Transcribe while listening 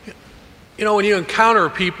You know, when you encounter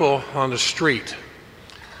people on the street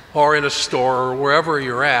or in a store or wherever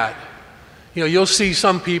you're at, you'll see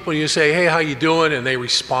some people and you say, "Hey, how you doing?" And they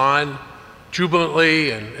respond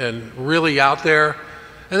jubilantly and really out there.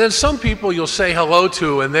 And then some people you'll say hello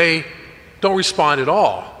to and they don't respond at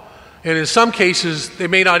all. And in some cases, they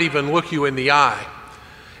may not even look you in the eye.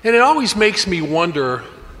 And it always makes me wonder,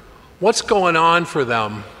 what's going on for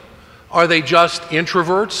them? Are they just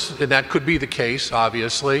introverts? And that could be the case,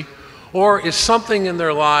 obviously. Or is something in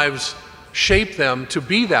their lives shaped them to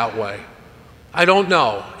be that way? I don't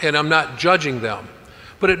know, and I'm not judging them.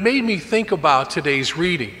 But it made me think about today's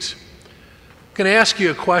readings. I'm going to ask you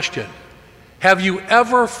a question. Have you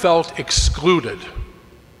ever felt excluded?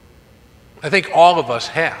 I think all of us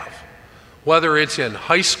have. Whether it's in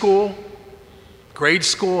high school, grade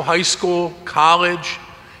school, high school, college,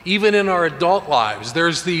 even in our adult lives,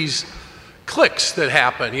 there's these cliques that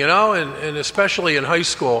happen, and especially in high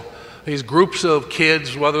school, these groups of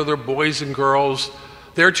kids, whether they're boys and girls,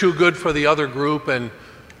 they're too good for the other group, and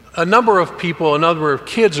a number of people, a number of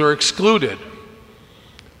kids are excluded.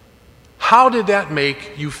 How did that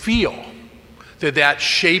make you feel? Did that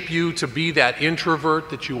shape you to be that introvert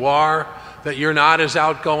that you are, that you're not as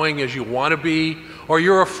outgoing as you want to be, or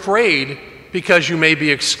you're afraid because you may be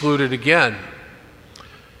excluded again?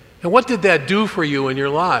 And what did that do for you in your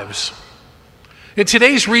lives? In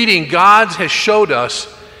today's reading, God has showed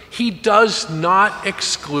us He does not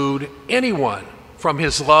exclude anyone from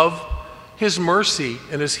His love, His mercy,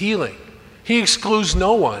 and His healing. He excludes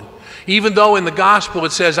no one, even though in the gospel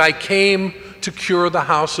it says, "I came to cure the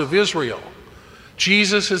house of Israel."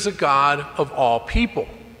 Jesus is a God of all people,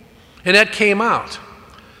 and that came out.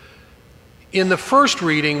 In the first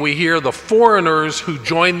reading, we hear the foreigners who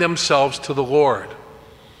joined themselves to the Lord.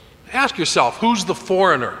 Ask yourself, who's the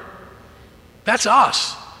foreigner? That's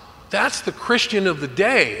us. That's the Christian of the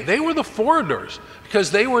day. They were the foreigners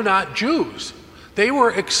because they were not Jews. They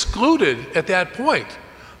were excluded at that point.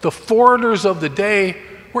 The foreigners of the day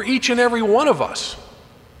were each and every one of us.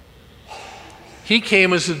 He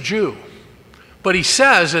came as a Jew. But he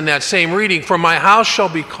says in that same reading, "For my house shall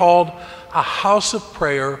be called a house of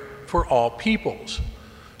prayer for all peoples."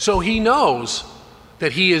 So he knows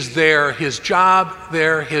that he is there, his job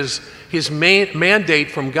there, his main mandate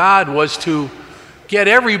from God was to get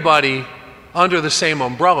everybody under the same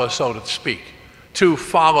umbrella, so to speak, to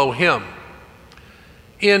follow him.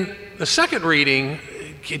 In the second reading,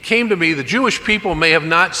 it came to me, the Jewish people may have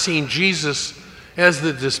not seen Jesus as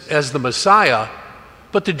the Messiah,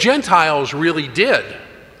 but the Gentiles really did,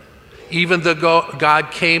 even though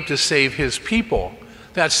God came to save his people.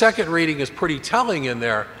 That second reading is pretty telling in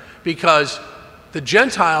there because the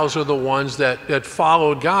Gentiles are the ones that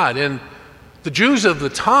followed God. And the Jews of the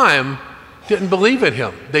time didn't believe in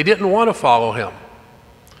him. They didn't want to follow him.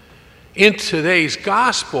 In today's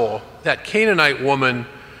gospel, that Canaanite woman,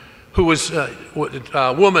 who was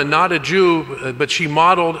a woman, not a Jew, but she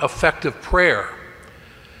modeled effective prayer.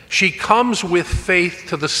 She comes with faith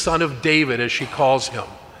to the Son of David, as she calls him.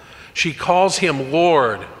 She calls him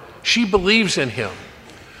Lord. She believes in him.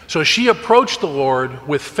 So she approached the Lord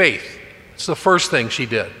with faith. It's the first thing she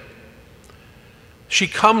did. She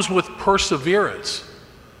comes with perseverance.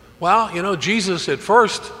 Well, Jesus at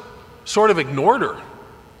first sort of ignored her.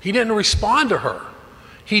 He didn't respond to her.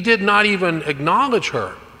 He did not even acknowledge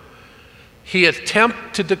her. He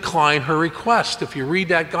attempted to decline her request. If you read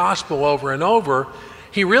that gospel over and over,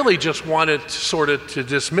 he really just wanted to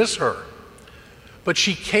dismiss her. But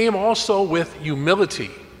she came also with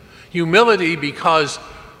humility. Humility because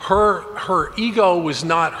her ego was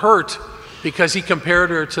not hurt because he compared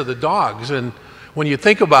her to the dogs. And when you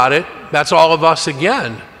think about it, that's all of us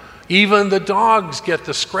again. Even the dogs get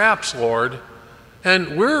the scraps, Lord.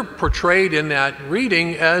 And we're portrayed in that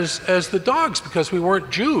reading as the dogs because we weren't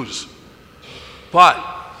Jews. But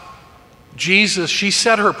Jesus, she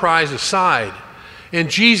set her pride aside. And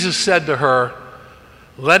Jesus said to her,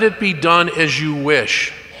 "Let it be done as you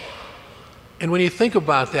wish." And when you think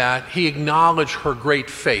about that, he acknowledged her great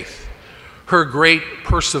faith, her great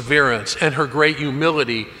perseverance, and her great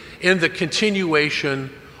humility in the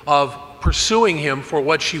continuation of pursuing him for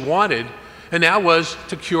what she wanted, and that was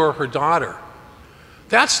to cure her daughter.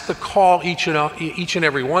 That's the call each and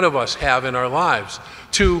every one of us have in our lives,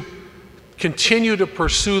 to continue to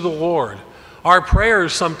pursue the Lord. Our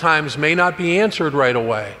prayers sometimes may not be answered right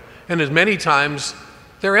away, and as many times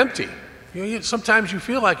they're empty. Sometimes you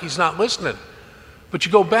feel like he's not listening, but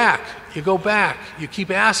you go back, you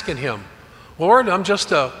keep asking him, "Lord, I'm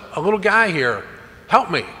just a little guy here,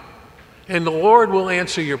 help me." And the Lord will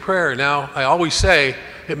answer your prayer. Now, I always say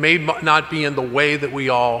it may not be in the way that we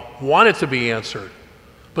all want it to be answered,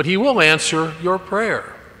 but he will answer your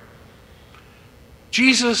prayer.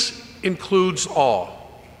 Jesus includes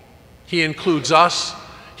all. He includes us.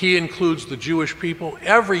 He includes the Jewish people.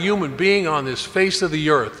 Every human being on this face of the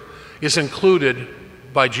earth is included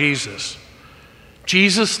by Jesus.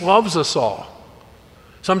 Jesus loves us all.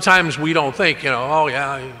 Sometimes we don't think, oh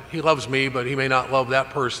yeah, he loves me, but he may not love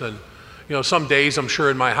that person. Some days I'm sure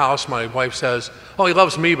in my house my wife says, oh, he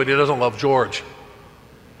loves me, but he doesn't love George.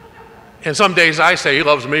 And some days I say he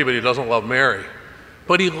loves me, but he doesn't love Mary.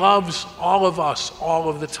 But he loves all of us all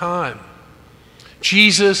of the time.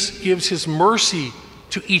 Jesus gives his mercy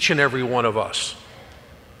to each and every one of us.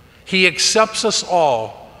 He accepts us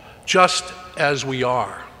all just as we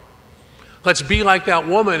are. Let's be like that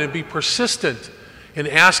woman and be persistent in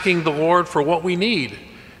asking the Lord for what we need,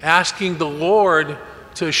 asking the Lord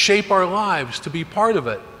to shape our lives, to be part of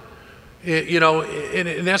it.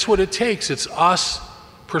 And that's what it takes. It's us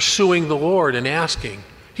pursuing the Lord and asking.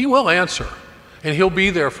 He will answer, and he'll be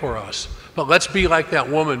there for us. But let's be like that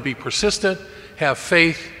woman, be persistent, have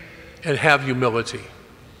faith, and have humility.